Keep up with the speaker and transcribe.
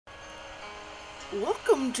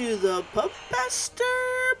Welcome to the Pupmaster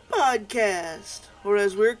Podcast, or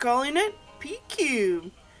as we're calling it,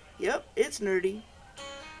 PQ. Yep, it's nerdy.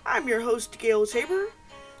 I'm your host, Gail Tabor,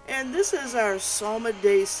 and this is our Psalm a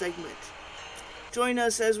Day segment. Join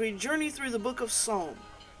us as we journey through the book of Psalm,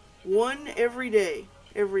 one every day,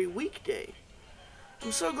 every weekday.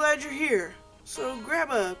 I'm so glad you're here, so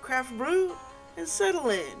grab a craft brew and settle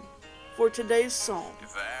in for today's Psalm.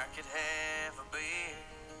 If I could have a beer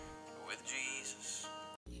with Jesus.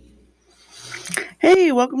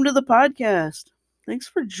 Hey, welcome to the podcast. Thanks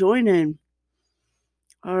for joining.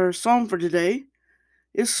 Our psalm for today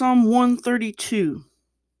is Psalm 132.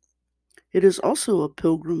 It is also a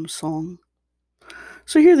pilgrim song.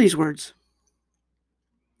 So hear these words.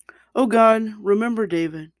 O God, remember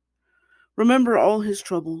David. Remember all his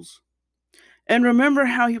troubles. And remember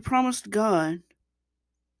how he promised God,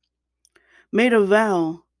 made a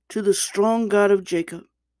vow to the strong God of Jacob.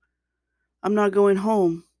 I'm not going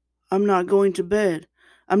home. I'm not going to bed.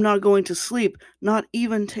 I'm not going to sleep, not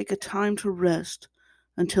even take a time to rest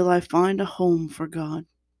until I find a home for God,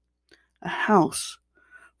 a house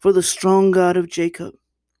for the strong God of Jacob.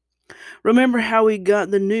 Remember how we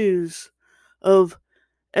got the news of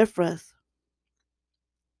Ephrath,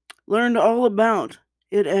 learned all about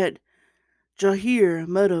it at Jahir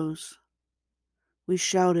Meadows. We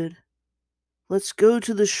shouted, "Let's go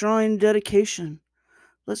to the shrine dedication.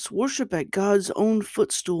 Let's worship at God's own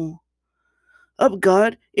footstool. Up,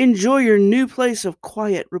 God, enjoy your new place of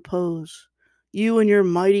quiet repose. You and your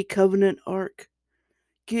mighty covenant ark.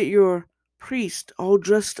 Get your priest all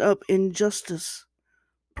dressed up in justice.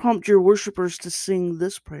 Prompt your worshippers to sing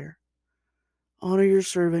this prayer. Honor your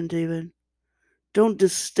servant David. Don't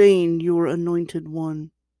disdain your anointed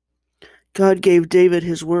one." God gave David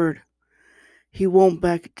his word. He won't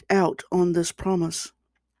back out on this promise.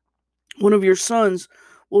 One of your sons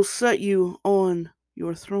will set you on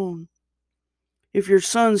your throne. If your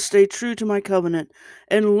sons stay true to my covenant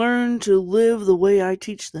and learn to live the way I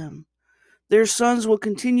teach them, their sons will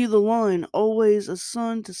continue the line, always a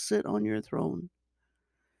son to sit on your throne.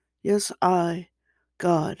 Yes, I,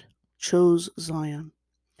 God, chose Zion,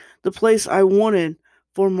 the place I wanted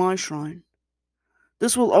for my shrine.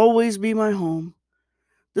 This will always be my home.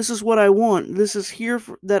 This is what I want. This is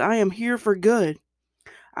that I am here for good.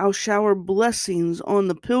 I'll shower blessings on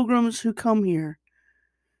the pilgrims who come here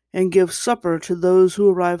and give supper to those who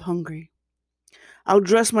arrive hungry. I'll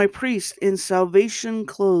dress my priests in salvation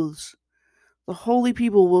clothes. The holy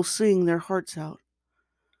people will sing their hearts out.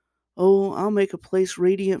 Oh, I'll make a place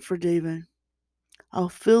radiant for David. I'll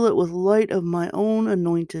fill it with light of my own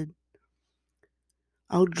anointed.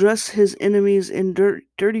 I'll dress his enemies in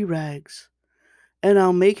dirty rags, and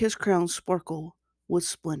I'll make his crown sparkle with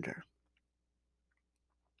splendor.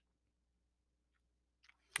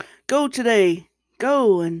 Go today.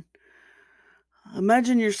 Go and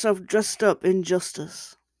imagine yourself dressed up in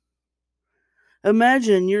justice.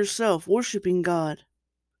 Imagine yourself worshiping God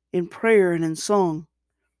in prayer and in song.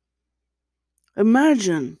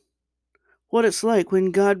 Imagine what it's like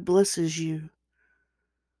when God blesses you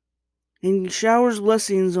and showers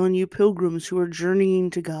blessings on you pilgrims who are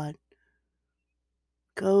journeying to God.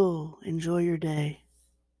 Go enjoy your day.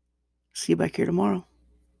 See you back here tomorrow.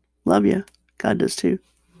 Love you. God does too.